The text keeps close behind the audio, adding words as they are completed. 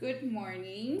Good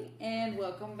morning and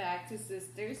welcome back to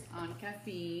Sisters on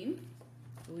Caffeine.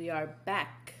 We are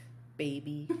back,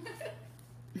 baby.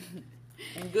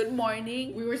 And good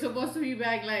morning. We were supposed to be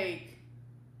back like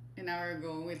an hour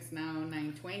ago. It's now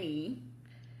 9:20.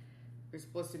 We're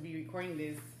supposed to be recording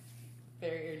this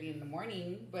very early in the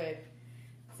morning, but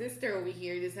sister over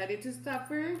here decided to stop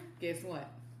for, guess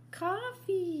what?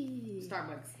 Coffee.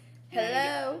 Starbucks.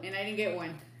 Hello. And I didn't get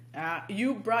one.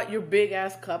 You brought your big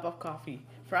ass cup of coffee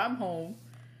from home.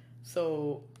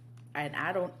 So, and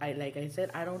I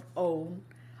don't own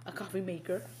a coffee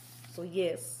maker. So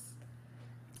yes,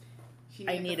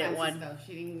 I needed one. Stuff.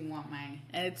 She didn't want mine.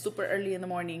 And it's super early in the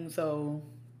morning, so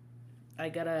I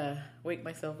gotta wake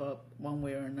myself up one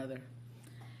way or another.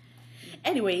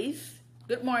 Anyways,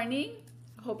 good morning.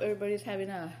 I hope everybody's having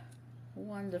a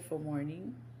wonderful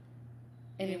morning.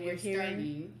 And if you're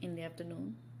hearing in the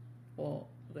afternoon, well,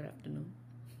 good afternoon.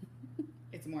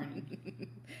 It's morning.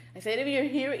 I said if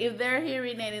they're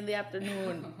hearing it in the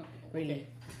afternoon, really. Okay.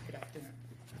 Good afternoon.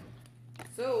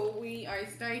 So we are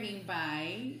starting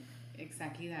by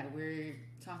exactly that. We're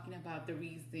talking about the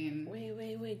reason.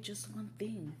 Wait, just one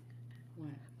thing.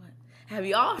 What? Have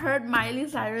y'all heard Miley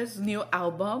Cyrus' new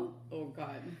album? Oh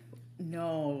God.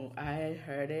 No, I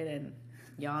heard it and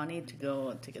y'all need to go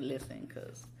and take a listen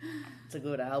because it's a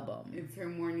good album. It's her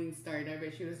morning start. I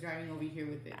bet she was driving over here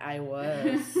with it. I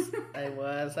was. I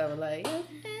was like, oh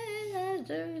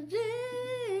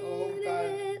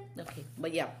God. Okay,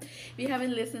 but yeah, if you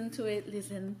haven't listened to it,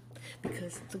 listen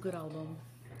because it's a good album.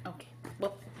 Okay,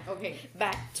 well, okay,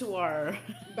 back to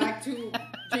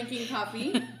drinking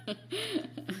coffee.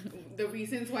 The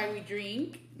reasons why we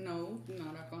drink. No,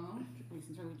 not alcohol.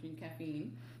 Reasons why we drink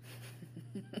caffeine.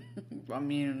 I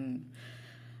mean,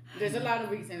 there's a lot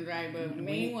of reasons, right? But the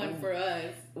main one for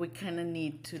us, we kind of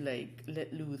need to like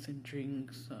let loose and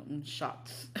drink some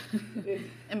shots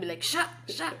and be like shot.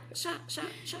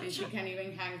 And she can't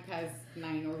even hang past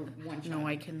 9 or 1 shot. No,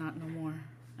 I cannot no more.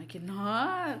 I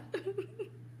cannot.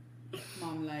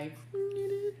 Mom life.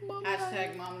 Mom Hashtag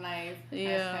life. mom life.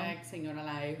 Yeah. Hashtag Senora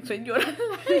life. Senora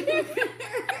life.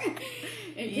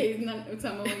 In case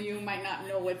some of you might not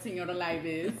know what Senora life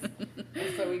is.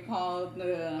 And so we call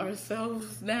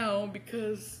ourselves now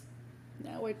because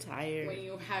now we're tired. When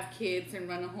you have kids and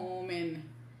run home and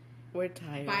we're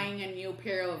tired. Buying a new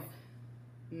pair of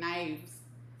knives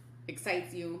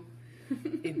excites you.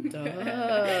 It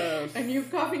does. A new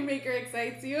coffee maker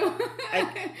excites you.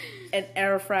 An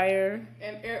air fryer.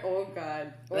 Oh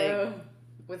God.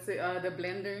 What's it? The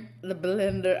blender. The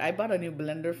blender. I bought a new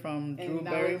blender from Drew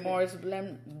Barrymore's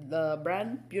the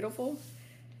brand Beautiful.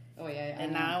 Oh yeah.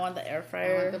 And now I want the air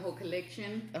fryer. I want the whole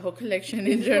collection. The whole collection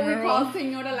in general. This is what we call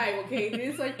Senora Life. Okay,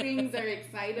 these are things that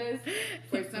excite us.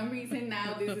 For some reason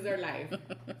now, this is our life.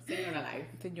 Senora Life.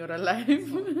 Senora Life.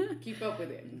 So keep up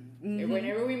with it. Mm-hmm.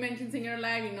 Whenever we mention Senora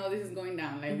Life, you know this is going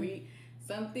down. Like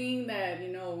something that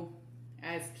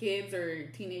as kids or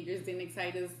teenagers didn't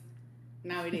excite us.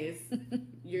 Now it is.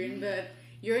 You're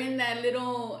in that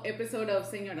little episode of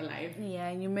Senora Life. Yeah,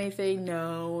 and you may say,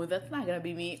 no, that's not gonna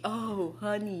be me. Oh,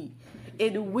 honey,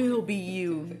 it will be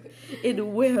you. It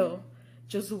will.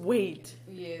 Just wait.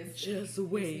 Yes. Just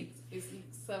wait. It's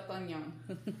young.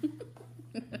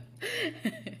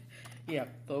 Yeah.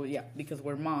 So yeah, because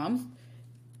we're moms,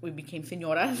 we became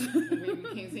senoras. We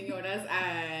became senoras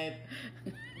at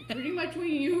pretty much when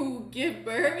you give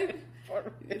birth.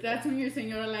 That's when your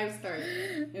Senora life starts.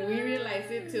 And we realize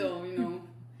it till,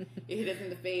 it hit us in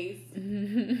the face.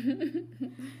 And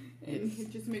it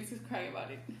just makes us cry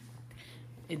about it.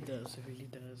 It does. It really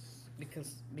does.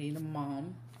 Because being a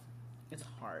mom is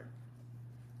hard.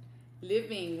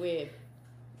 Living with,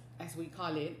 as we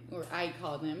call it, or I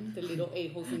call them, the little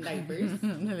a-holes in diapers.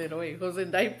 The little a-holes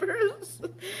in diapers.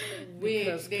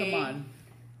 Because, come on.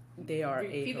 They are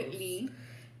a-holes.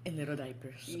 In little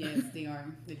diapers. Yes, they are.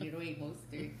 The little a-holes.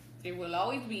 They will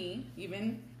always be,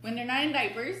 even when they're not in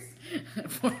diapers.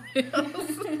 For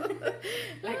reals.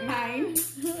 Like mine.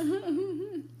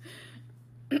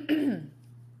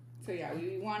 So yeah,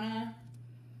 we want to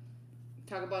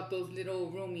talk about those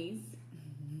little roomies.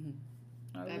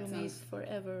 Our roomies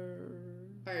forever.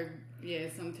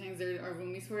 Sometimes they're our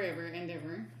roomies forever and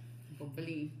ever.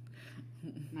 Hopefully.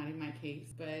 Not in my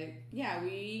case, but yeah,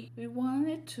 we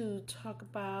wanted to talk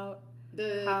about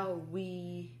how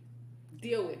we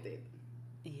deal with it.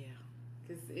 Yeah,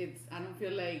 Because I don't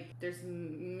feel like there's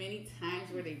many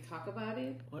times where they talk about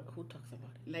it. Who talks about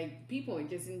it? Like people,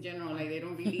 just in general, like they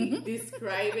don't really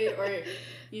describe it, or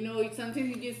sometimes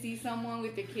you just see someone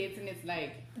with their kids and it's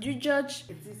like you judge.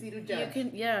 It's easy to judge.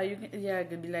 It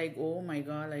could be like, oh my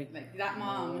god, like that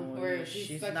mom, or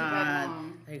she's such not, a bad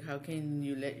mom. Like, how can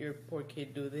you let your poor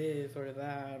kid do this or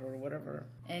that or whatever?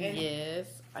 And yes,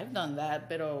 I've done that,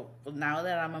 but now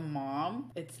that I'm a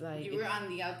mom, it's like you were on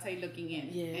the outside looking in,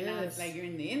 yes. And now it's like you're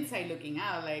in the inside looking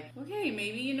out. Like, okay,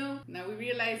 maybe now we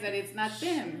realize that it's not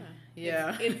them.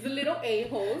 Yeah, it's the little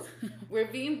a-holes.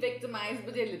 We're being victimized,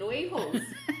 but they're little a-holes.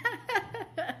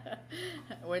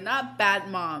 We're not bad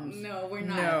moms. No, we're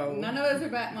not. No. None of us are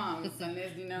bad moms,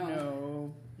 unless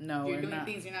No, you're doing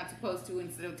things you're not supposed to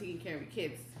instead of taking care of your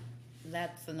kids.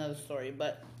 That's another story,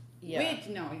 but yeah. Which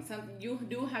you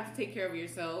do have to take care of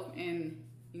yourself, and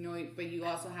but you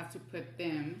also have to put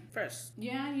them first.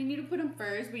 Yeah, you need to put them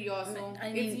first, but you also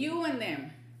it's you and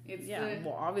them.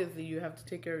 Well, obviously you have to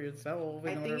take care of yourself.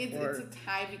 I think it's a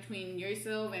tie between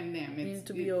yourself and them. You need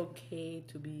to be okay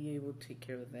to be able to take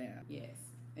care of them. Yes,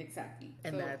 exactly.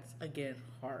 And that's again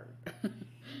hard.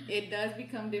 It does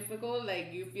become difficult.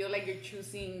 Like you feel like you're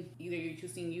choosing you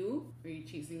or you're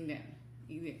choosing them.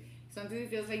 Sometimes it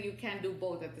feels like you can't do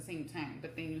both at the same time,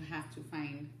 but then you have to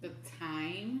find the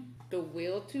time, the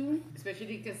will to,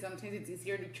 especially because sometimes it's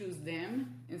easier to choose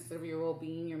them instead of your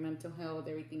well-being, your mental health,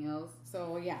 everything else.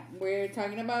 So yeah, we're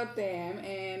talking about them,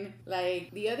 and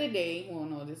like the other day,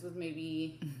 this was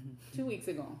maybe 2 weeks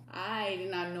ago, I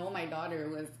did not know my daughter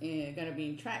was gonna be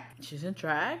in track. She's in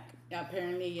track? Yeah,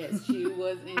 apparently, yes, she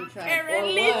was in track.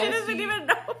 Apparently, she doesn't even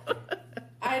know.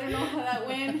 I don't know how that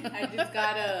went. I just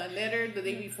got a letter the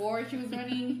day before she was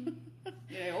running.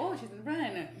 They're like, she's gonna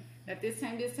run at this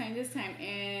time.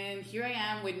 And here I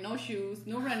am with no shoes,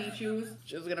 no running shoes.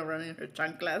 She was gonna run in her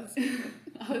chanclas.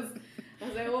 I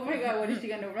was like, oh my god, what is she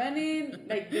gonna run in?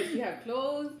 Like, does she have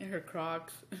clothes? In her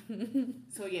Crocs.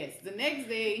 So yes, the next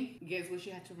day, guess what she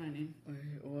had to run in?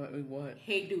 What?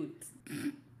 Hey dudes.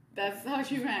 That's how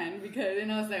she ran, because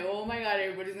then I was like, oh my god,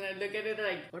 everybody's gonna look at it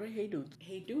like, what are hey dudes?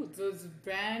 Hey dudes, those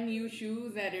brand new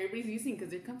shoes that everybody's using because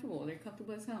they're comfortable. They're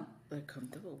comfortable as hell. They're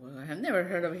comfortable? Well, I have never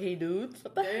heard of hey dudes.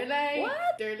 They're like,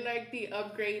 what? They're like the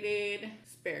upgraded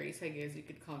Sperry's, I guess you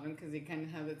could call them, because they kind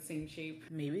of have that same shape.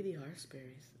 Maybe they are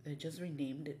Sperry's. They just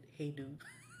renamed it hey dude.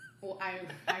 Well,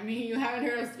 I mean, you haven't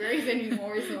heard of Sperry's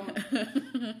anymore, so.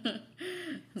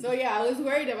 So yeah, I was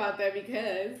worried about that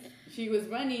because she was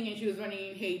running in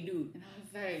Hey Dude. And I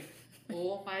was like,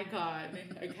 oh my god,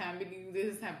 I can't believe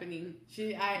this is happening.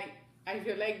 I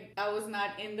feel like I was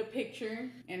not in the picture,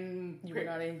 and you were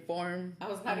not informed. I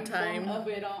was not informed of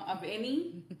it of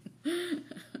any.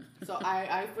 So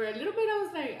I for a little bit I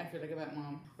was like, I feel like a bad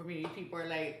mom. Or maybe people are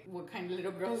like, what kind of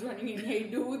little girl's running in Hey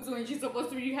Dudes when she's supposed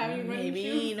to be having running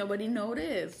shoes? Maybe nobody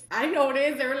noticed. I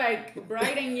noticed they were like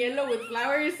bright and yellow with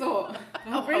flowers, so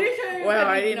I'm pretty sure. Well,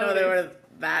 I didn't know they were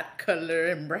that color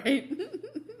and bright.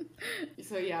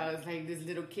 So yeah, I was like, this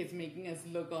little kid's making us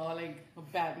look all like a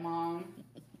bad mom.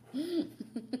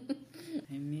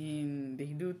 I mean, they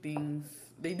do things.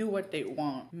 They do what they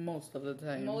want most of the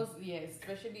time.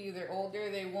 Especially if they're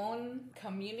older, they won't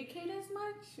communicate as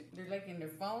much. They're like in their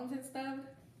phones and stuff.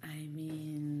 I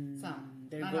mean,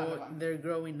 they're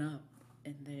growing up,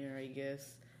 and they're, I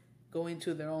guess, going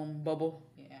to their own bubble.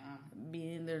 Yeah,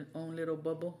 being their own little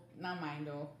bubble. Not mine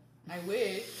though. I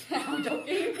wish. I'm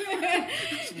joking.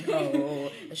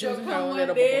 No, she'll come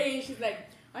one day and she's like,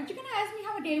 aren't you gonna ask me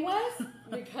how my day was?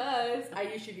 Because I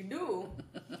usually do.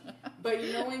 But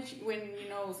when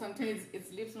sometimes it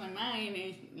slips my mind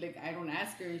and like I don't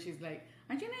ask her and she's like,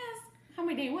 aren't you gonna ask how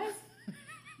my day was?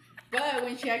 But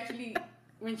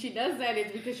when she does that,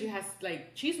 it's because she has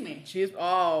like chisme.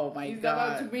 Oh my god. She's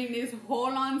about to bring this whole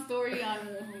on story on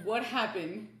what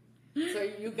happened. So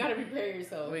you gotta prepare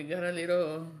yourself. We got a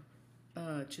little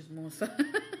chismosa.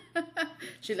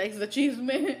 She likes the chisme.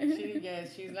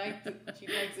 She likes the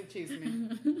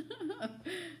chisme.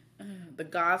 The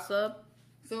gossip.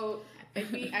 So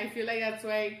I feel like that's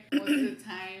why most of the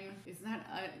time it's not.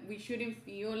 We shouldn't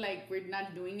feel like we're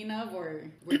not doing enough or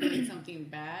we're doing something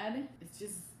bad.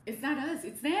 It's not us.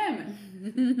 It's them.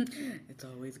 It's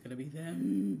always gonna be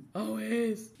them.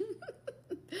 Always.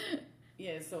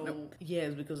 Yeah. So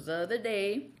yes, because the other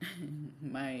day,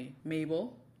 my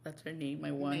Mabel. That's her name,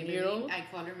 my 1-year-old. I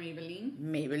call her Maybelline.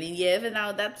 Maybelline, yes, and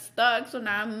now that's stuck. So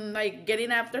now I'm like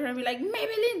getting after her and be like,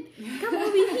 Maybelline, come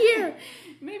over here.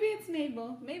 Maybe it's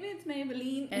Mabel. Maybe it's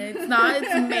Maybelline. And it's not,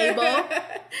 it's Mabel.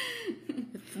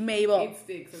 It's Mabel. It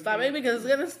sticks. Okay? Stop it because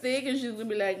it's gonna stick and she's gonna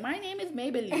be like, my name is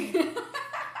Maybelline.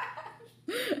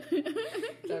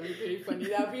 That'd be pretty funny.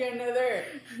 That'd be another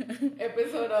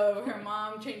episode of her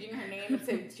mom changing her name.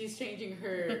 Said she's changing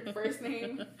her first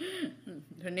name.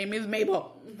 Her name is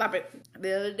Mabel. Stop it.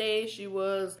 The other day,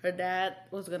 her dad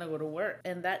was gonna go to work,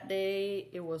 and that day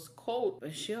it was cold.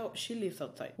 And she lives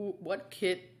outside. What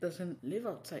kid doesn't live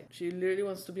outside? She literally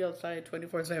wants to be outside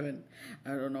 24/7. I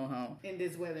don't know how. In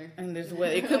this weather.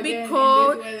 It could be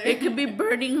cold. It could be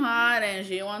burning hot, and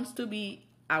she wants to be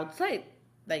outside.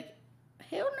 Like,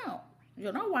 hell no.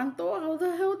 Yo no aguanto. How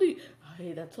the hell do you?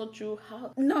 Hey, that's so true.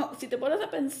 How? No, si te pones a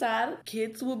pensar,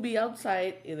 kids will be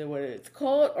outside either whether it's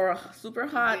cold or super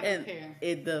hot, and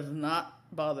it does not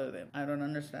bother them. I don't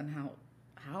understand how.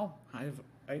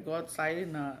 I go outside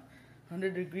in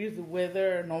 100 degrees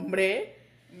weather, nombre.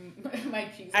 My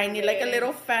cheeks. I need like a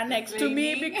little fan next to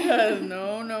me because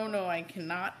no, I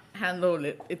cannot handle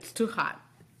it. It's too hot.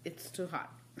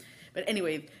 But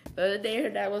anyway, the other day her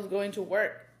dad was going to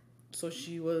work. So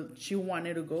she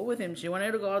wanted to go with him. She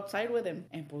wanted to go outside with him.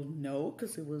 And pues no,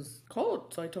 because it was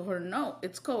cold. So I told her, no,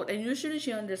 it's cold. And usually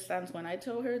she understands when I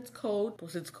tell her it's cold,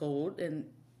 pues it's cold. And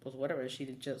pues whatever, she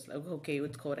just like, okay,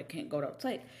 it's cold, I can't go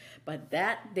outside. But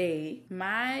that day,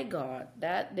 my God,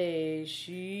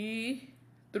 she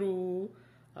threw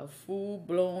a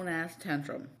full-blown ass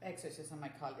tantrum. Exorcism, I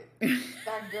call it.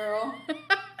 That girl,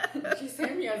 she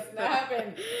sent me a snap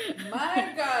and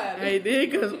my God. I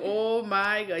did because, oh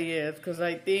my God, yes, because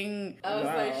I think. I was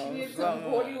like, she needs some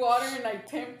holy water and like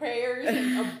 10 prayers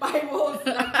and a Bible.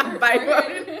 A Bible.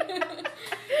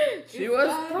 She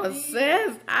was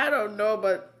possessed. I don't know,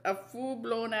 but a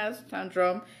full-blown ass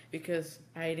tantrum because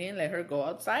I didn't let her go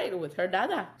outside with her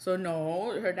dada. So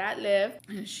no, her dad left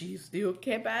and she still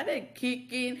kept at it,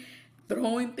 kicking,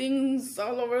 throwing things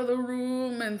all over the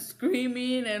room and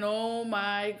screaming, and oh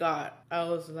my God. I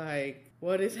was like,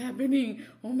 what is happening?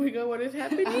 Oh my God, what is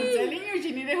happening? I'm telling you,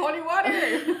 she needed holy water.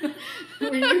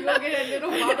 When you go get a little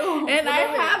bottle. And I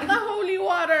have the holy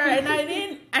water, and I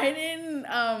didn't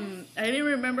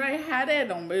remember I had it.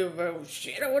 Oh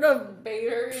shit, I would have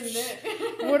bathed her in it.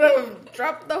 Would have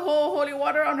dropped the whole holy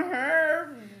water on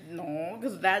her. No,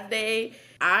 because that day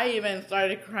I even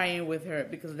started crying with her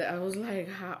because I was like,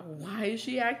 why is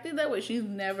she acting that way? She's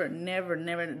never.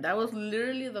 That was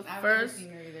literally the first. I've never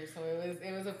seen her either, so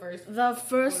it was the first. The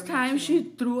first time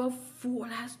she threw a full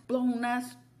ass blown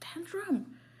ass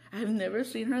tantrum. I've never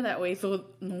seen her that way. So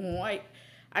no,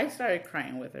 I started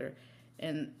crying with her,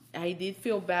 and I did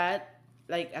feel bad.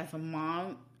 Like as a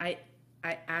mom, I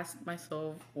asked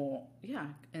myself, well, yeah,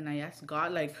 and I asked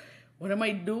God, like, what am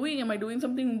I doing? Am I doing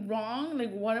something wrong?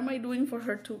 Like, what am I doing for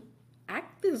her to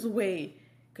act this way?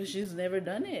 Because she's never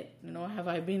done it. You know, have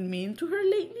I been mean to her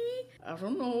lately? I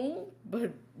don't know.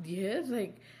 But yes,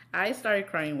 like, I started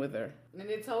crying with her. And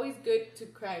it's always good to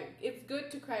cry. It's good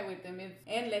to cry with them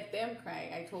and let them cry.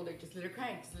 I told her, just let her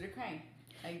cry.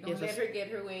 Like, don't let her get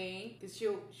her way. Because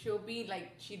she'll be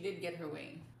like, she did get her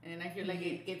way. And I feel like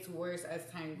it gets worse as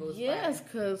time goes by. Yes,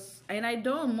 because, and I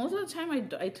don't, most of the time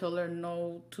I tell her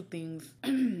no to things.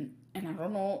 And I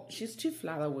don't know, she's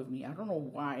chiflada with me. I don't know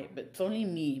why, but it's only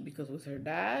me. Because with her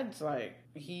dad, it's like,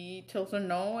 he tells her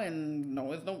no, and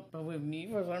no is no. But with me,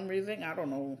 for some reason, I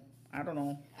don't know. I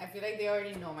feel like they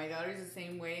already know. My daughter's the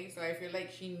same way, so I feel like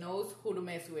she knows who to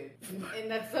mess with. And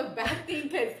that's a bad thing,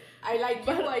 because I like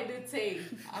you, I did say.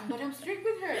 But I'm strict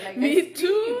with her. Like, me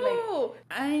too.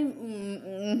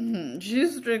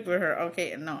 She's strict with her.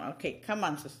 Okay, no. Okay, come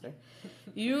on, sister.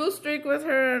 You strict with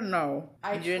her? No.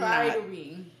 You're try not. To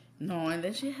be. No, and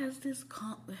then she has this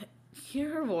hear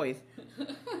her voice.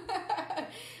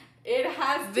 It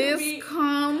has to this be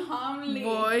calmly.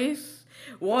 Voice.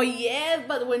 Well, yes,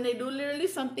 but when they do literally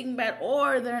something bad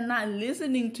or they're not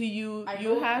listening to you,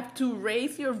 you have to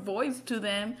raise your voice to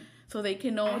them so they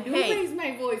can know, I raise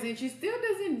my voice, and she still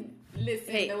doesn't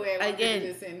listen the way I want her to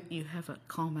listen. You have a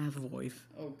calm-ass voice.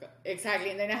 Oh, God.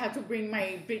 Exactly. And then I have to bring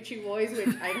my bitchy voice,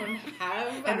 which I don't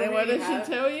have. And then what does she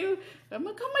tell you? I'm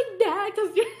going to call my dad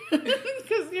because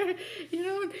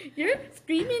you're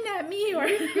screaming at me. Or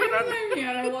screaming at me.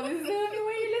 And well, this is the only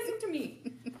way you listen to me.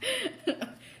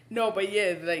 No, but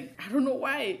yeah, like, I don't know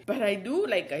why. But I do,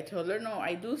 like, I told her, no,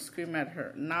 I do scream at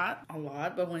her. Not a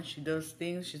lot, but when she does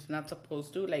things she's not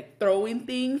supposed to, like throwing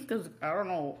things, because I don't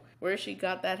know where she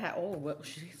got that. Well,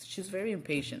 she's very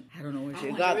impatient. I don't know where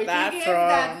she got that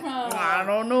from. I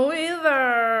don't know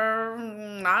either.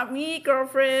 Not me,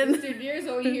 girlfriend. Sister Dears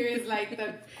over here is like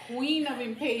the queen of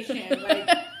impatience. Like,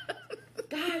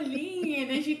 golly. And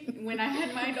then when I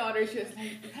had my daughter, she was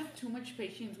like, you have too much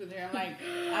patience with her. I'm like,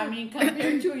 I mean,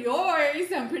 compared to yours,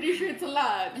 I'm pretty sure it's a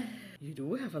lot. You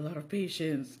do have a lot of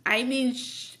patience. I mean,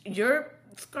 your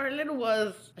Scarlett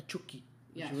was a Chucky.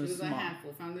 Yeah, she was a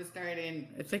handful from the start, and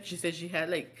it's like she said she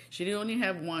didn't only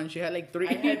have one, she had like 3.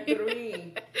 I had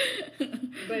 3.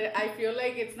 But I feel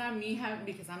like it's not me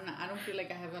because I don't feel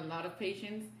like I have a lot of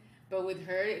patience. But with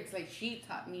her, it's like she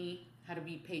taught me how to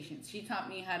be patient. She taught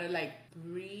me how to like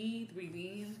breathe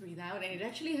in, breathe out, and it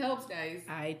actually helps, guys.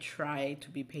 I try to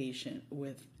be patient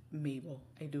with Mabel.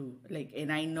 I do. Like,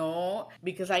 and I know,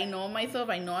 because I know myself,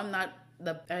 I know I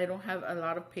don't have a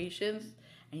lot of patience.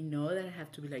 I know that I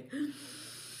have to be like, and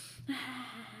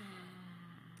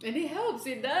it helps.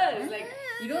 It does. Like,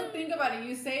 you don't think about it.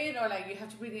 You say it, or like you have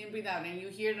to breathe in, breathe out, and you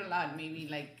hear it a lot. Maybe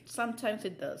like sometimes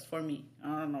it does for me.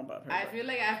 I don't know about her. I feel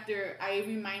like after I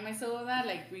remind myself of that,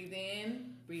 like breathe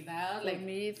in, breathe out. Like for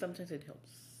me, sometimes it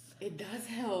helps. It does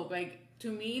help. Like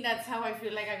to me, that's how I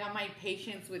feel like I got my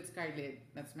patience with Scarlett.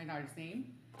 That's my daughter's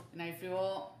name, and I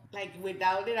feel like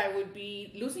without it, I would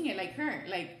be losing it. Like her,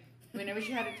 like. Whenever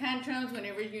she had a tantrums,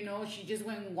 whenever, she just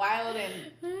went wild and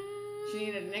she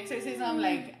needed an exorcism,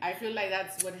 like, I feel like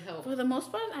that's what helped. For the most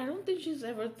part, I don't think she's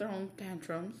ever thrown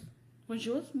tantrums. When she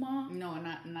was small. No,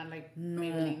 not like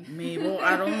Maybelline. Mabel,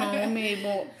 I don't know,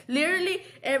 Mabel. Literally,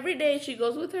 every day she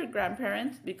goes with her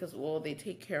grandparents because, they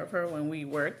take care of her when we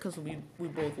work, because we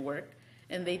both work.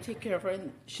 And they take care of her,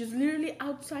 and she's literally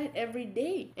outside every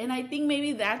day. And I think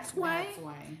maybe that's why.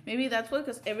 Maybe that's why,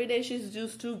 because every day she's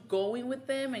used to going with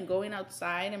them and going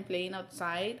outside and playing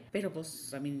outside. Pero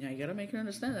pues, I mean, I gotta make her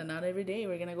understand that not every day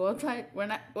we're gonna go outside.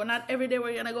 Not every day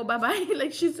we're gonna go bye-bye,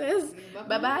 like she says.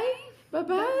 Bye-bye.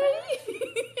 Bye-bye.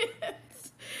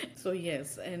 So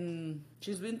yes, and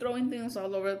she's been throwing things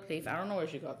all over the place. I don't know where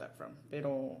she got that from.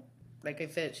 Pero, like I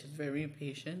said, she's very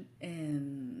impatient.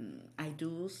 And I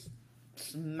do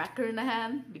smack her in the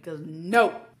hand because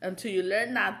no, until you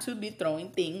learn not to be throwing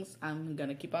things, I'm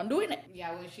gonna keep on doing it.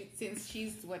 Yeah, since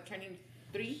she's turning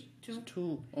 3,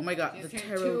 2. Oh my god, the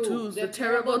terrible twos. The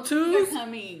terrible twos are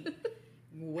coming.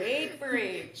 Wait for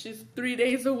it. She's 3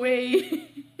 days away.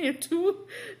 2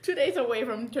 days away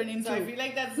from turning 2. So I feel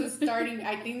like that's the starting.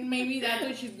 I think maybe that's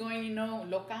what she's going,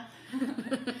 loca.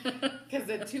 Because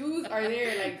the 2s are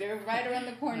there, like they're right around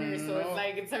the corner. So it's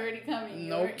like it's already coming.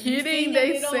 No kidding,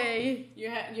 they say.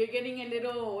 You're getting a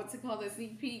little, what's it called, a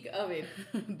sneak peek of it.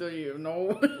 Do you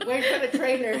know? Wait for the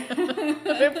trailer. Wait for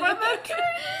the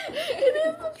trailer. It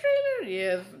is the trailer.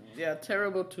 Yes, yeah,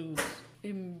 terrible 2s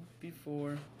in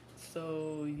before.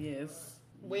 So yes.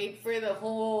 Wait for the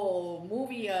whole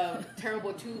movie of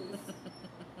terrible 2s.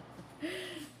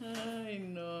 I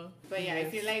know. But yeah, I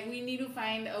feel like we need to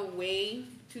find a way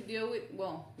to deal with,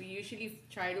 we usually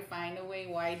try to find a way.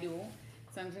 Why do?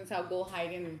 Sometimes I'll go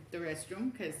hide in the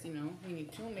restroom because, we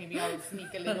need to. Maybe I'll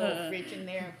sneak a little fridge in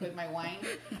there and put my wine.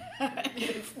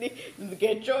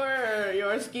 Get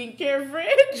your skincare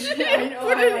fridge. I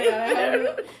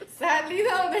know. Sadly,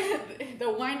 though, the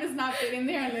wine does not fit in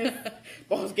there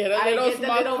unless get a little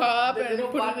small cup and little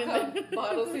put it in there.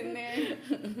 Bottles in there.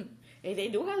 Hey, they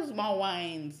do have small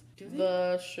wines. Do they?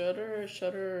 The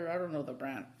Shutter, I don't know the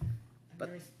brand. But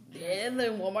yeah, in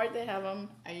Walmart they have them.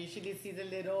 I usually see the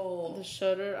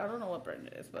Shutter, I don't know what brand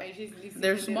it is, but I usually see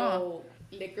they're small.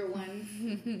 Liquor ones.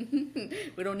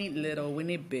 We don't need little, we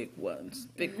need big ones.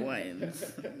 Big wines.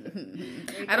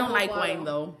 I don't like wine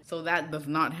though, so that does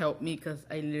not help me because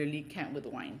I literally can't with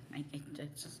wine. I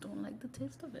just don't like the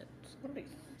taste of it. Sorry.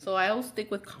 So I'll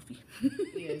stick with coffee.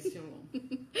 Yes, sure.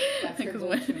 That's her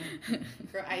go-to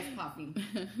for iced coffee.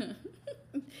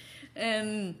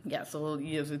 And yeah, so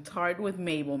yes, it's hard with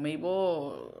Mabel.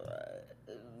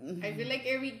 I feel like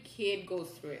every kid goes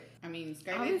through it. I mean,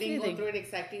 Scarlett didn't go through it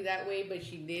exactly that way, but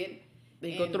she did.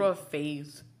 They go through a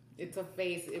phase. It's a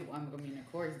phase. I mean, of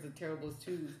course, the terrible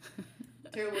 2s.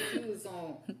 Terrible 2s,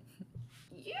 so...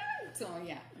 Yeah, so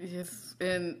yeah. Yes,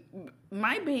 and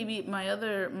my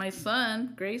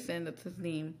son, Grayson, that's his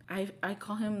name. I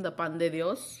call him the pan de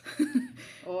Dios.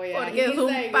 Oh yeah, porque es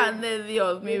un pan de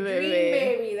Dios, mi bebé. Dream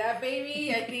baby, that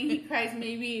baby, I think he cries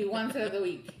maybe once out of the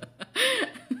week.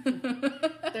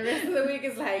 The rest of the week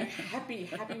is like happy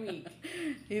week.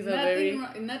 He's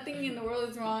nothing in the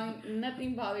world is wrong.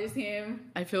 Nothing bothers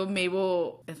him. I feel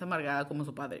Mabel es amargada como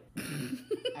su padre.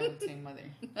 I would say mother,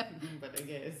 but I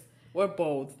guess. We're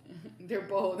both. They're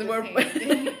both the same.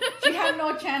 She had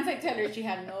no chance. I tell her she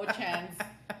had no chance.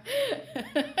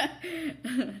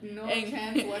 No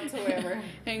chance whatsoever.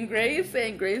 And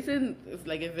Grayson is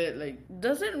like, if it like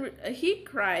doesn't he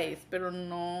cries, pero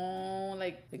no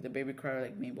like the baby cry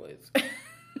like Mabel is.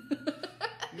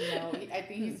 No, I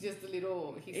think he's just a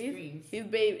little. He screams. He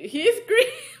screams.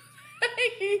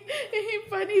 He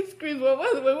funny screams. What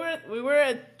was we were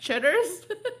at Cheddar's,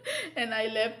 and I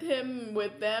left him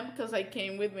with them because I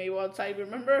came with Mabel outside.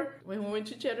 Remember when we went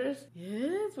to Cheddar's?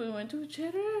 Yes, we went to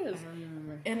Cheddar's. I don't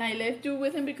remember. And I left you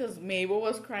with him because Mabel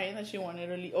was crying that she wanted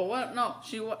to leave. Oh well, no,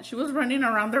 she was running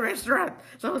around the restaurant.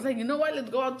 So I was like, you know what? Let's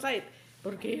go outside.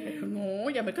 Porque no,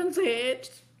 ya me cansé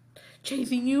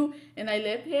chasing you, and I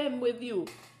left him with you,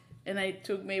 and I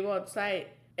took Mabel outside.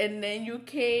 And then you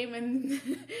came and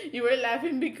you were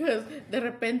laughing because de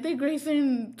repente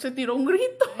Grayson se tiró un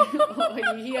grito.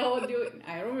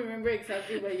 I don't remember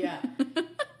exactly, but yeah.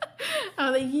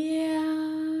 I was like,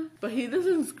 yeah. But he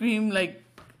doesn't scream like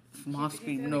small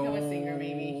scream. He's No. become a singer,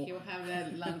 maybe. He'll have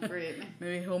that lung for it.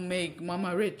 Maybe he'll make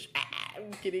Mama rich.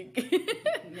 I'm kidding.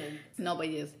 No, but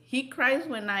yes. He cries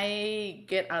when I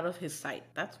get out of his sight.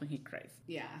 That's when he cries.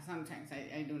 Yeah, sometimes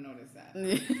I do notice that.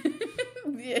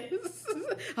 Yes.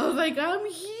 I was like, I'm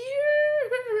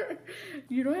here.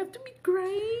 You don't have to be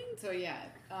crying. So yeah,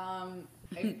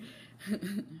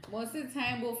 most of the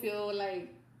time we'll feel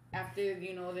like after,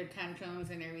 you know, their tantrums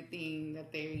and everything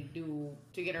that they do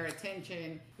to get our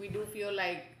attention, we do feel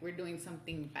like we're doing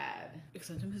something bad.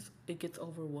 Sometimes it gets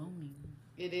overwhelming.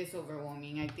 It is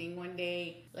overwhelming. I think one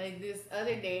day, like this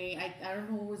other day, I don't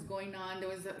know what was going on.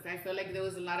 I felt like there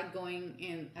was a lot of going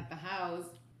in at the house,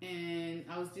 and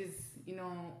I was just, you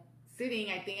know, sitting.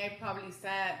 I think I probably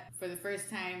sat for the first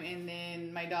time, and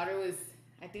then my daughter was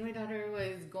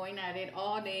going at it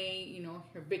all day, you know,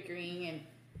 her bickering, and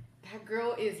that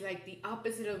girl is like the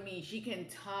opposite of me. She can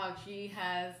talk. She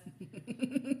has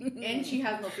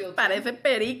no filter. Parece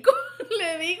perico,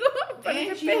 le digo.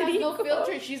 And she has no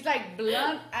filter. She's like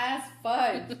blunt as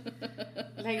fudge.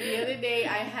 Like the other day,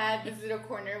 I had this little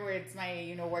corner where it's my,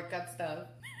 you know, workout stuff,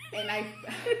 and I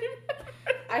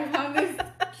found this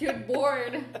cute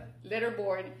letter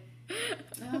board.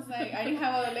 And I was like, I didn't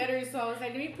have all the letters, so I was like,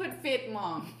 let me put fit,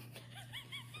 Mom.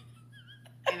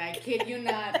 And I kid you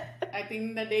not, I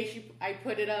think the day I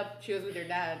put it up, she was with her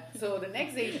dad. So the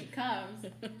next day she comes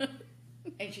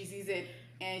and she sees it,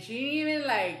 and she didn't even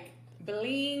like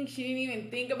blink. She didn't even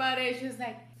think about it. She was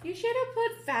like, "You should have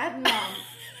put fat, Mom."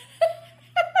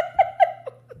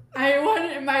 I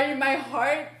wanted my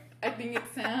heart. I think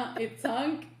it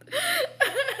sunk.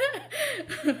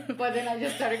 But then I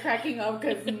just started cracking up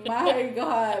because my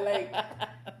God, like.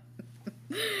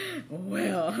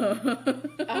 Well,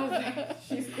 I was like,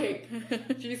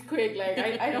 she's quick. Like,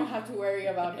 I don't have to worry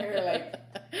about her. Like,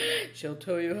 she'll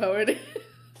tell you how it is.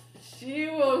 She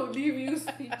will leave you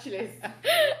speechless.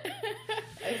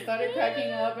 I started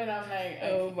cracking up, and I'm like,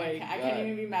 oh my God. I can't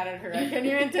even be mad at her. I can't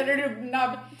even tell her to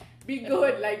not be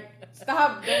good. Like,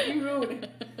 stop, don't be rude.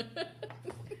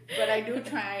 But I do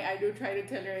try to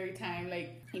tell her every time,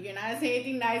 like, if you're not gonna say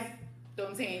anything nice,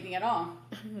 don't say anything at all.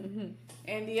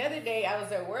 And the other day I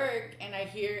was at work, and I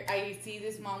see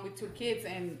this mom with two kids,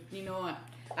 and you know,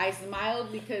 I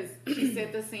smiled because she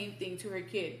said the same thing to her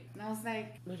kid. And I was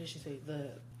like, what did she say?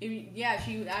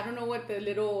 I don't know what the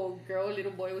little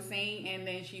boy was saying, and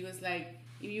then she was like,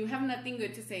 if you have nothing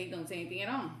good to say, don't say anything at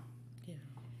all. Yeah.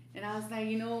 And I was like,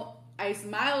 you know, I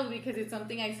smiled because it's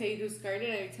something I say to Scarlett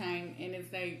every time, and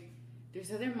it's like,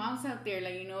 there's other moms out there,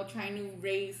 like, you know, trying to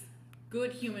raise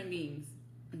good human beings.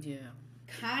 Yeah.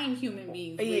 Kind human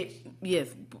beings. Yes.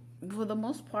 For the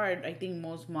most part, I think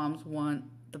most moms want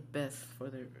the best for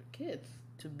their kids,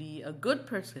 to be a good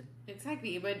person.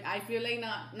 Exactly, but I feel like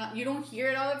not you don't hear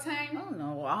it all the time. Oh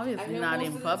no, obviously not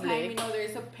in public. Time, you know,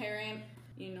 there's a parent,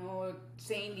 you know,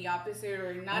 saying the opposite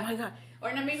or not. Oh my God.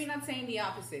 Or not, maybe not saying the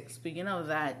opposite. Speaking of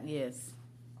that, yes.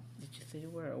 Did you say you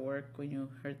were at work when you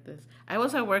heard this? I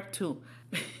was at work too.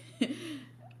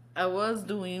 I was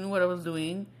doing what I was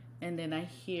doing, and then I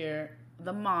hear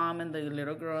the mom and the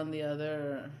little girl on the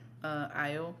other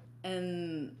aisle,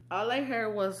 and all I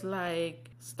heard was like,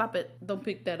 "Stop it! Don't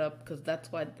pick that up, because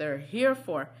that's what they're here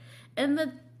for." And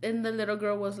the little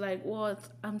girl was like, "Well,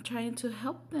 I'm trying to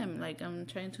help them. Like, I'm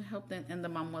trying to help them." And the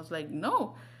mom was like,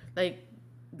 "No, like,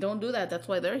 don't do that. That's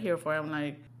what they're here for." I'm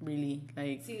like, really?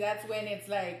 Like, see, that's when it's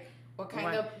like, what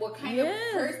kind of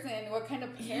person, what kind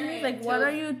of parent? Like, what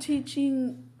are you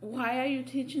teaching? Why are you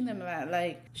teaching them that?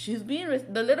 Like, she's being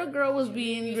the little girl was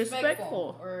being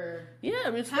respectful. Or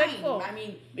respectful. Kind. I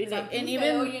mean, and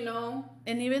even you know,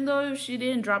 and even though she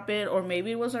didn't drop it, or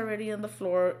maybe it was already on the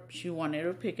floor, she wanted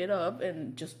to pick it up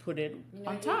and just put it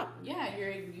on top. You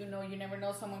never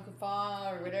know, someone could fall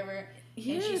or whatever.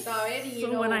 Yes. And she saw it. And,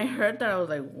 so when I heard that, I was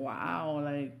like, wow.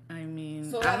 Like, I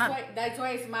mean, so that's why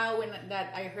I smiled when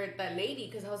I heard that lady,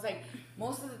 because I was like,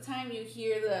 most of the time you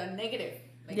hear the negative.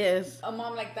 Like, yes. A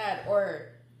mom like that, or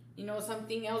you know,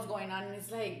 something else going on. And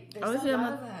it's like, there's Obviously, a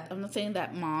lot of that. I'm not saying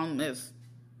that mom is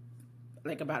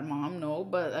like a bad mom, no,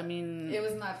 but I mean, It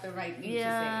was not the right thing to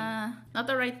yeah, not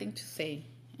the right thing to say,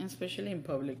 especially in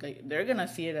public. Like they're gonna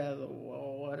see it as,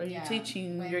 well, what are say. you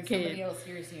teaching when your kid? somebody else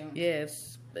hears you.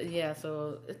 Yes, but yeah.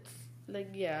 So it's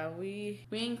like, yeah, we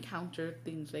encounter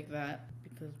things like that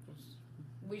because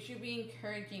We should be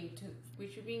encouraging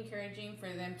for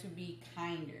them to be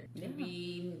kinder. To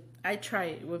be. I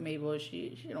try with Mabel.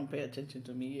 She don't pay attention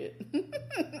to me yet.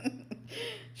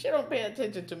 She don't pay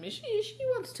attention to me. She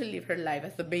wants to live her life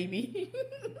as a baby.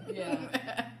 Yeah.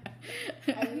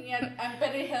 I mean,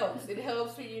 but it helps. It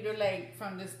helps for you to, like,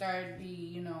 from the start, be,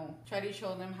 you know, try to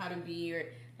show them how to be. Or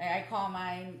like, I call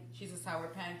mine, she's a Sour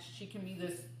Patch. She can be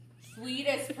the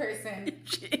sweetest person.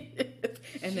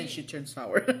 And then she turns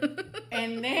sour.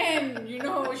 And then, you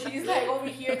know, she's like over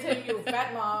here telling you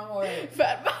fat mom or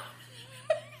Fat mom.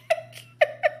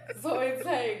 so it's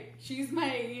like she's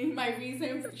my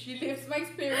reason. She lifts my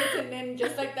spirits, and then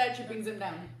just like that, she brings them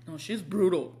down. No, she's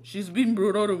brutal. She's been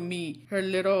brutal to me. Her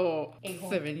little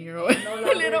A-hole. 7-year-old. No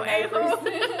Her little longer a-hole.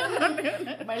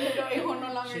 My little a-hole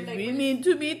no longer She's like been mean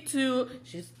to me too.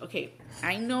 She's okay.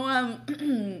 I know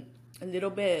I'm a little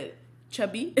bit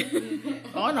chubby.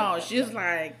 Oh no, she's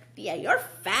like, yeah, you're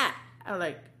fat. I'm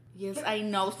like, yes, I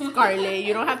know, Scarlett.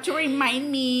 You don't have to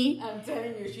remind me. I'm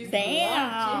telling you, she's Damn.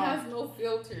 blunt. She has no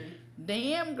filter.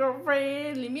 Damn,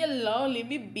 girlfriend, leave me alone. Leave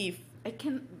me be.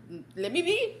 Let me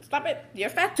be. Stop it. You're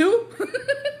fat too.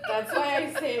 That's why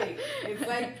I say it's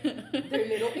like they're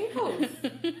little a-holes.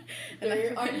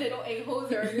 There are little a-holes.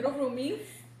 There are little roomies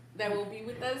that will be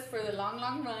with us for the long,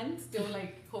 long run. Still,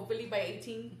 like, hopefully by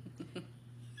 18,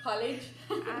 college.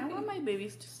 I want my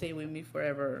babies to stay with me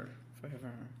forever.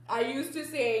 I used to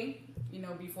say, you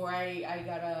know, before I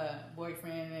got a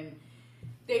boyfriend and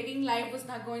dating life was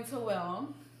not going so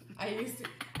well, I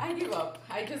give up.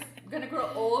 I just gonna grow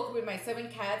old with my 7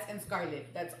 cats and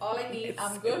Scarlett. That's all I need.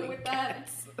 I'm good with that.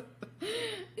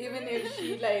 Even if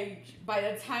she, like, by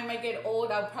the time I get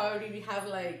old, I'll probably have,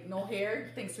 like, no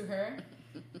hair, thanks to her.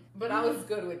 But I was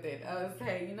good with it. I was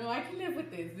like, you know, I can live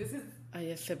with this. This is... I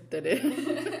accepted it.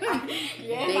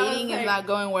 Yeah, dating is not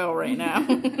going well right now.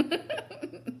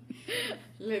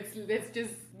 Let's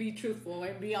just be truthful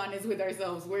and be honest with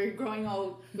ourselves. We're growing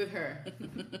old with her.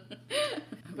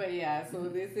 But yeah, so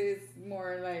this is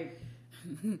more like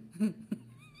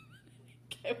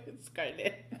Kevin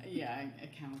Scarlett. Yeah, I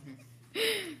count her.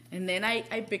 And then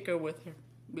I bicker with her.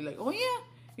 Be like, oh yeah,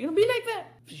 you're gonna be like that.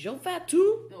 You're fat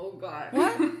too. Oh God.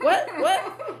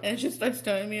 What? And she starts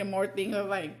telling me more things of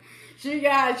like,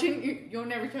 you'll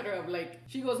never cut her up. Like,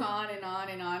 she goes on and on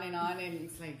and on and on, and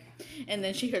it's like, and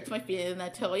then she hurts my feelings, and I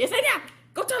tell her, yes, Yesenia,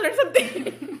 go tell her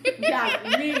something.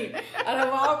 yeah, me. Out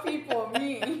of all people,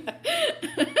 me.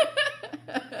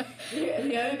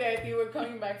 The other day, I think we were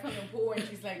coming back from the pool, and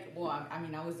she's like, well, I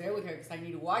mean, I was there with her because I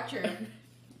need to watch her.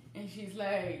 And she's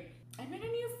like, I met a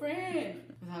new friend.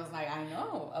 And I was like, I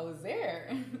know, I was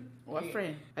there. What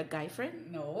friend? A guy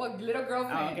friend? No, a little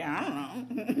girlfriend. Oh, okay, I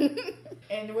don't know.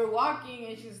 And we're walking,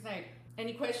 and she's like,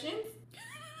 any questions?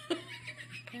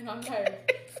 And I'm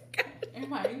like,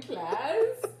 am I in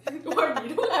class? Do I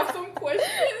need to have some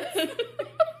questions?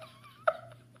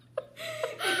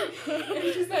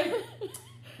 And she's like,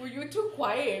 were you too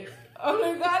quiet? I'm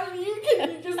like, God, can you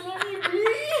just let me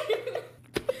breathe?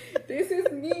 This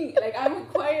is me. Like, I'm a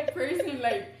quiet person.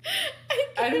 Like,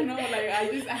 I don't know. Like, I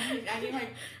need my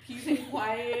peace and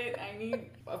quiet. I need,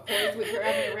 of course, with her,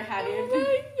 I've never had it. Oh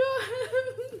my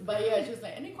God. But yeah, she's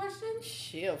like, any questions?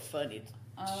 She's funny.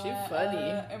 She funny.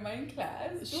 Am I in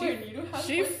class?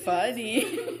 She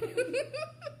funny.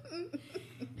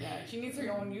 Yeah, she needs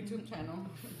her own YouTube channel.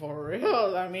 For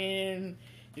real. I mean,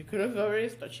 you could have already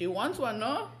started. She wants one,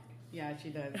 no? Yeah, she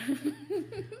does.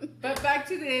 But back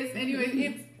to this.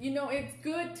 Anyway, it's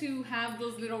good to have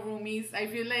those little roomies. I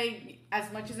feel like as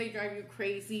much as they drive you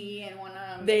crazy and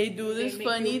wanna, they do these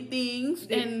funny things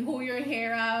and pull your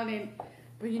hair out,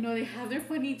 but they have their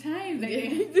funny times. Like,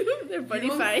 they do. They're funny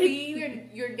fights. You don't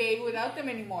see your day without them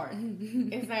anymore.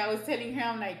 It's like I was telling her,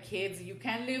 I'm like, kids, you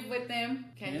can't live with them,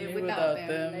 can't live without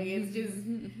them. Like, it's just,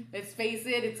 let's face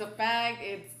it, it's a fact.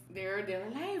 It's their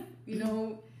life.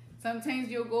 Sometimes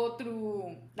you'll go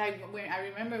through, like, I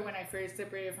remember when I first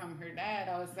separated from her dad,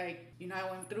 I was like, I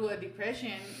went through a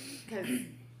depression because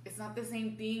it's not the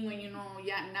same thing when,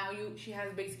 she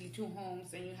has basically 2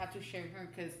 homes and you have to share her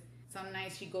because some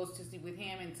nights she goes to sleep with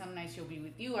him and some nights she'll be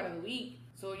with you out of the week.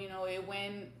 So,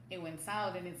 it went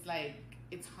south, and it's like,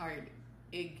 it's hard.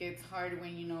 It gets hard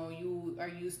when, you are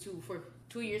used to, for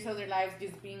 2 years of their lives,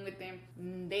 just being with them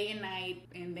day and night,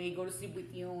 and they go to sleep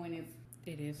with you, and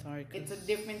It is hard. It's a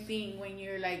different thing when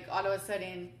you're like all of a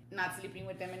sudden not sleeping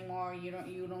with them anymore.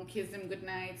 You don't kiss them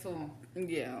goodnight. So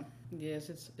yeah, yes,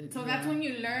 so that's when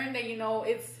you learn that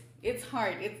it's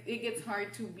hard. It gets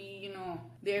hard to be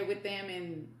there with them,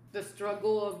 and the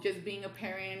struggle of just being a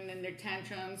parent and their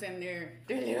tantrums and their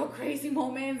little crazy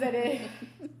moments that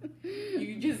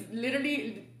you just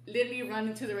literally run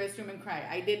into the restroom and cry.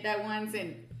 I did that once,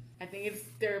 and I think it's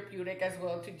therapeutic as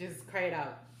well to just cry it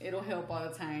out. It'll help all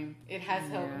the time. It has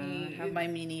helped me. I have my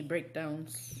mini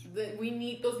breakdowns. We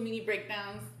need those mini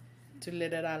breakdowns. To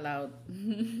let it all out.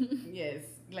 Yes,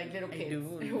 like little kids.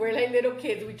 I do. We're like little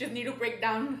kids. We just need to break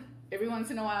down every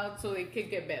once in a while so they could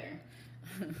get better.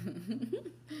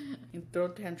 And throw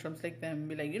tantrums like them.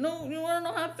 Be like, you want to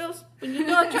know how it feels when you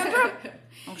got a tantrum?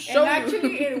 I'll show and you.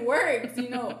 Actually, it works.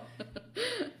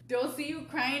 They'll see you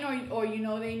crying, or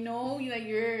they know that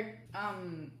you're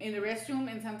in the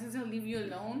restroom, and sometimes they'll leave you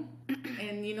alone.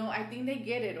 And I think they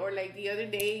get it. Or like the other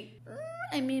day,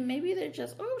 I mean, maybe they're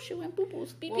just, she went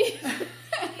poo-poo's, pee-pee.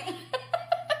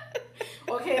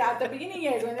 Okay, at the beginning,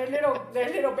 yes, when they're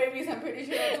little babies, I'm pretty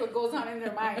sure that's what goes on in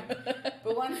their mind.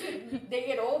 But once they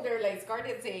get older, like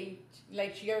Scarlett's age,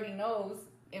 like she already knows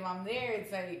if I'm there,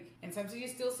 it's like, and sometimes you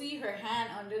still see her hand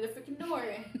under the freaking door,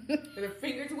 with her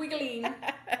fingers wiggling.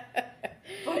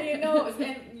 But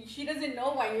and she doesn't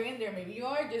know why you're in there. Maybe you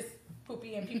are just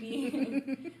poopy and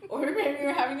pee-pee, or maybe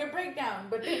you're having a breakdown.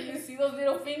 But then you see those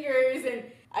little fingers, and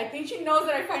I think she knows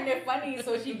that I find it funny,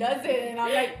 so she does it, and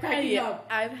I'm like cracking up.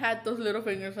 I've had those little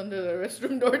fingers under the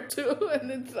restroom door too,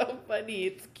 and it's so funny.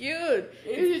 It's cute.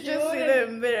 You just see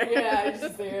them there. Yeah, it's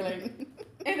just there, like,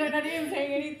 and they're not even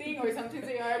saying anything, or sometimes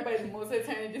they are, but most of the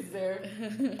time they're just there.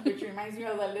 Which reminds me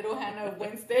of that little Hannah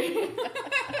Wednesday.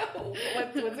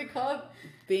 What's it called?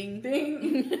 Thing.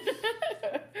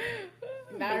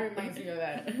 That reminds me of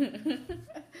that.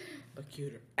 But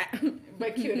cuter.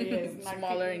 But cuter, yes. Not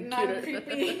Smaller creepy, and not cuter.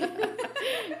 creepy.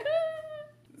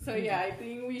 So yeah, I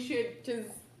think we should just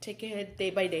take it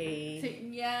day by day.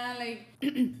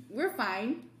 We're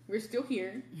fine. We're still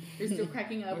here. We're still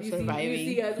cracking up. We're You surviving.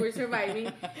 see us. We're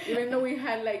surviving. Even though we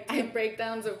had like 10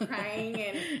 breakdowns of crying,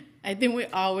 and I think we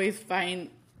always find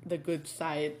the good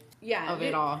side of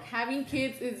it all. Having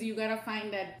kids is, you gotta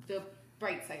find the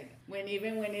bright side.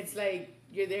 Even when it's like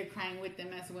you're there crying with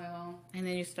them as well. And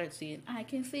then you start seeing, I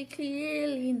can see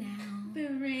clearly now. The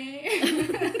rain.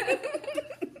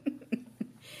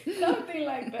 Something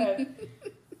like that.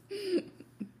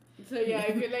 So yeah,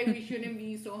 I feel like we shouldn't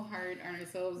be so hard on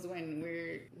ourselves when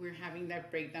we're having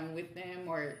that breakdown with them,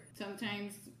 or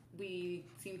sometimes we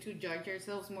seem to judge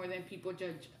ourselves more than people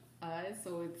judge us.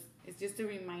 So it's just a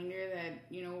reminder that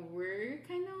we're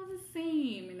kind of all the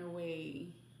same in a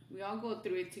way. We all go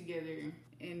through it together,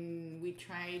 and we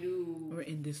try to. We're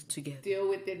in this together. Deal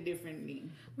with it differently.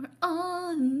 We're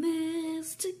on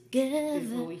this together. This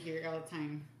is what we hear all the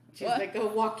time. She's like a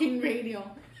walking radio.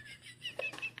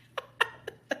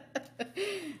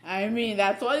 I mean,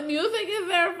 that's what music is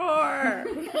there for.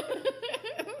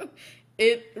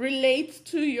 It relates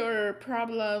to your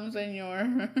problems and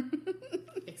your...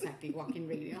 Exactly, walking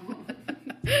radio.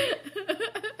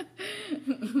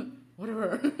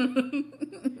 Whatever.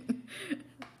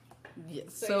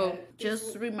 Yes. So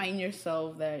just remind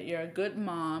yourself that you're a good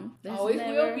mom. Always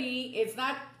will be. It's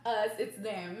not us, it's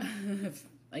them.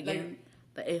 Again,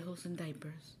 the a-holes in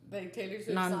diapers. Like Taylor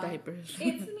Swift Non-diapers.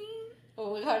 It's me.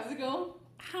 Oh, how does it go?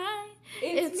 Hi,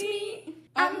 it's me.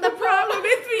 I'm the problem.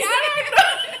 It's me. I don't know.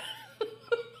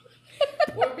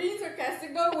 We're being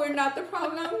sarcastic, but we're not the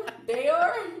problem. They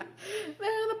are.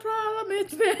 They're the problem.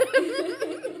 It's them.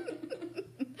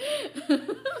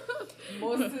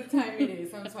 Most of the time it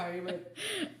is. I'm sorry, but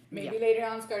maybe later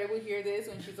on Scarlett will hear this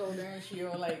when she's older, and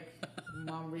she'll like,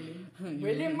 Mom,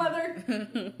 really, mother?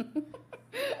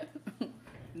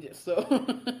 Yeah. So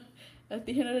at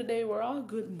the end of the day, we're all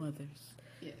good mothers.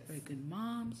 Yes. We're good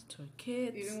moms to our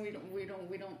kids. Even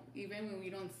even when we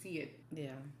don't see it.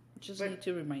 Yeah. Just need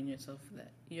to remind yourself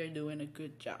that you're doing a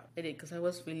good job. I did, because I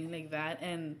was feeling like that,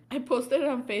 and I posted it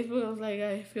on Facebook. I was like,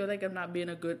 I feel like I'm not being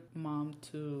a good mom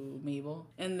to Mabel.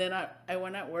 And then I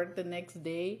went at work the next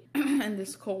day, and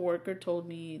this coworker told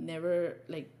me never,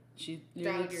 like, she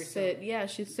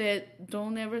she said,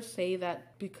 don't ever say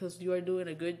that, because you are doing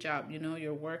a good job.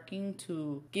 You're working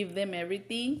to give them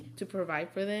everything, to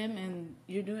provide for them, and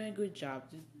you're doing a good job.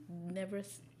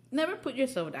 Never put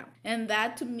yourself down. And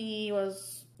that to me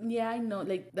was, I know,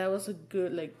 like, that was a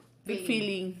good, like, good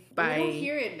feeling. We don't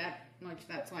hear it much.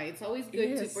 That's why it's always good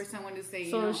Yes. for someone to say.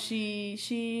 So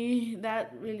she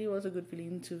that really was a good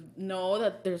feeling to know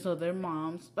that there's other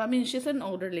moms. I mean, she's an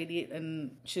older lady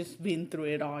and she's been through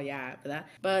it all, yeah,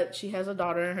 but she has a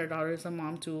daughter and her daughter is a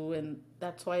mom too, and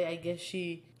that's why I guess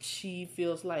she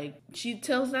feels like she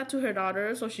tells that to her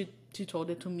daughter, so she told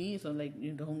it to me. So like,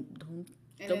 you don't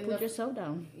put yourself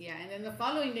down. Yeah, and then the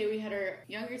following day we had our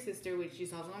younger sister, which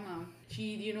she's also my mom.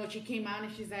 She came out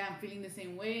and she's like, I'm feeling the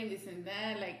same way and this and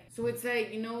that. Like, so it's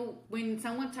like, when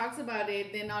someone talks about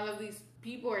it, then all of these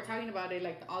people are talking about it.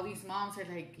 Like, all these moms are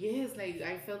like, yes, like,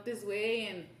 I felt this way.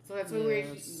 And so that's why we're,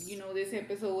 this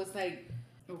episode was like,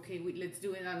 okay, let's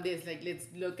do it on this. Like, let's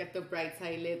look at the bright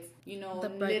side. Let's,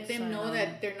 let them know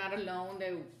that they're not alone.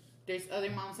 That there's other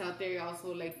moms out there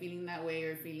also like feeling that way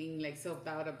or feeling like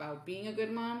self-doubt about being a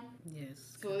good mom.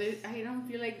 Yes. So I don't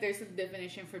feel like there's a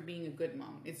definition for being a good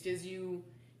mom. It's just you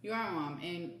are a mom,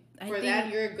 and for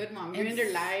that you're a good mom. You're in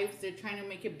their lives. They're trying to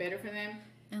make it better for them.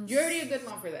 And you're already a good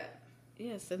mom for that.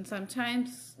 Yes, and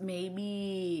sometimes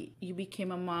maybe you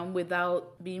became a mom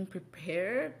without being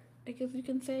prepared, I guess you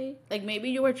can say. Like,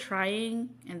 maybe you were trying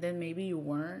and then maybe you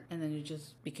weren't, and then you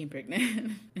just became pregnant.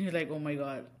 And you're like, oh my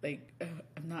God, like,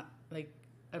 I'm not, like,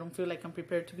 I don't feel like I'm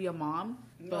prepared to be a mom.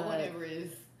 No one ever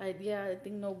is. I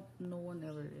think no one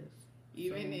ever is.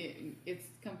 Even it's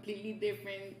completely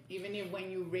different. Even if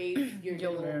when you raise your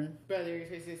little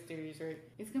brothers or sisters, or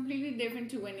it's completely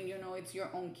different to when it's your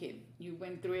own kid. You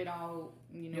went through it all.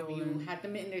 You had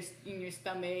them in your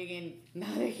stomach, and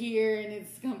now they're here, and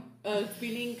it's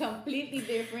feeling completely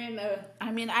different.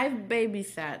 I mean, I've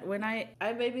babysat when I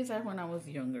babysat when I was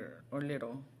younger or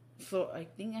little, so I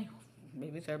think I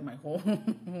babysat my whole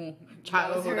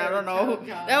childhood. I don't know.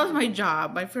 That was my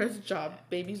job, my first job,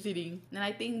 babysitting, and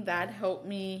I think that helped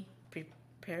me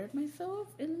prepare myself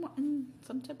in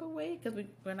some type of way. Because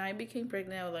when I became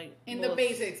pregnant, I was like the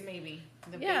basics, maybe.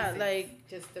 Basics, like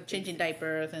just the changing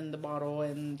diapers and the bottle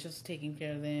and just taking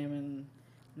care of them and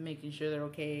making sure they're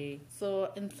okay.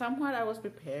 So in somewhat I was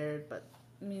prepared, but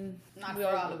I mean, not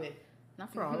for all of it.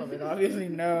 Not for all of it, obviously,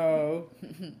 no.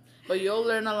 But you'll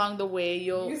learn along the way.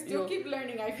 You still keep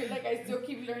learning. I feel like I still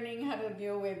keep learning how to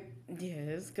deal with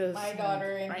because my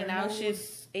daughter. And right now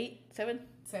she's 7.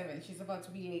 She's about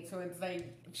to be 8, so it's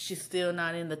like she's still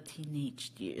not in the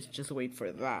teenage years. Just wait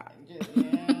for that.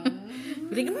 Yeah.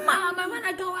 Like, Mom, I want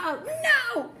to go out.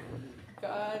 No.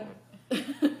 God,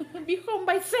 be home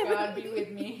by 7. God be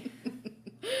with me.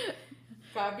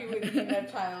 God be with me, that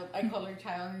child. I call her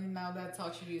child, and now that's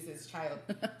all she uses, child.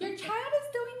 Your child is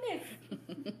doing this.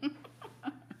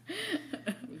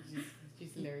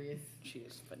 She's hilarious. She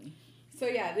is funny. So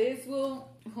yeah, this will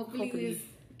hopefully this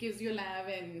gives you a laugh,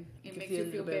 and it makes you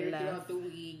feel better throughout the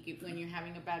week when you're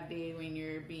having a bad day, when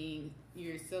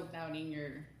you're self-doubting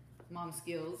your mom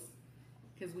skills,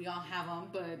 because we all have them,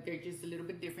 but they're just a little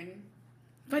bit different.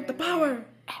 Fight the power.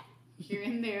 Here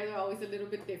and there, they're always a little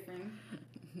bit different.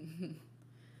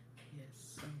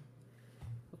 Yes.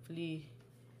 Hopefully,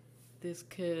 this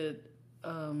could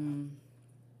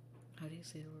how do you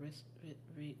say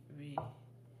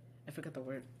I forgot the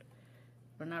word.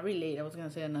 Or not relate. I was gonna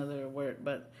say another word,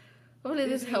 but hopefully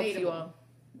this helps you all.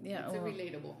 Yeah, it's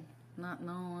relatable.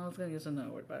 I was gonna use another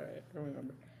word, but I don't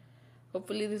remember.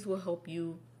 Hopefully this will help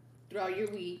you throughout your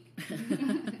week.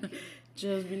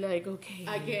 Just be like, okay.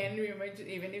 Again, remember,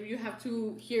 even if you have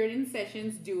to hear it in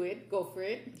sessions, do it. Go for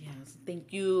it. Yes.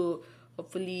 Thank you.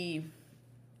 Hopefully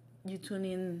you tune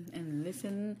in and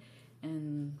listen,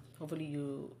 and hopefully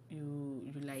you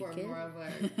like for it. For more of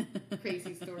our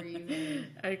crazy stories and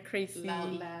our crazy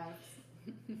loud laughs.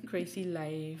 Crazy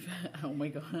life. Oh my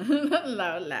God.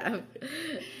 Loud laugh.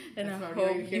 And that's I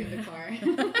hope you hear in the car.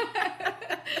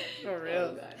 For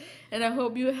real. Oh, and I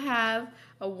hope you have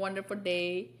a wonderful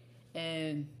day,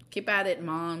 and keep at it,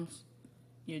 moms.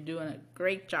 You're doing a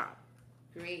great job.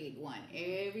 Great one.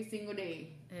 Every single day.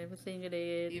 Every single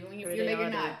day. Even when you feel like you're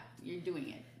not, you're doing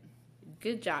it.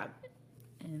 Good job.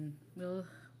 And we'll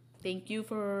thank you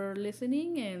for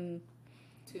listening and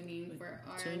tuning for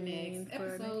our next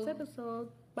episode.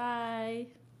 Bye.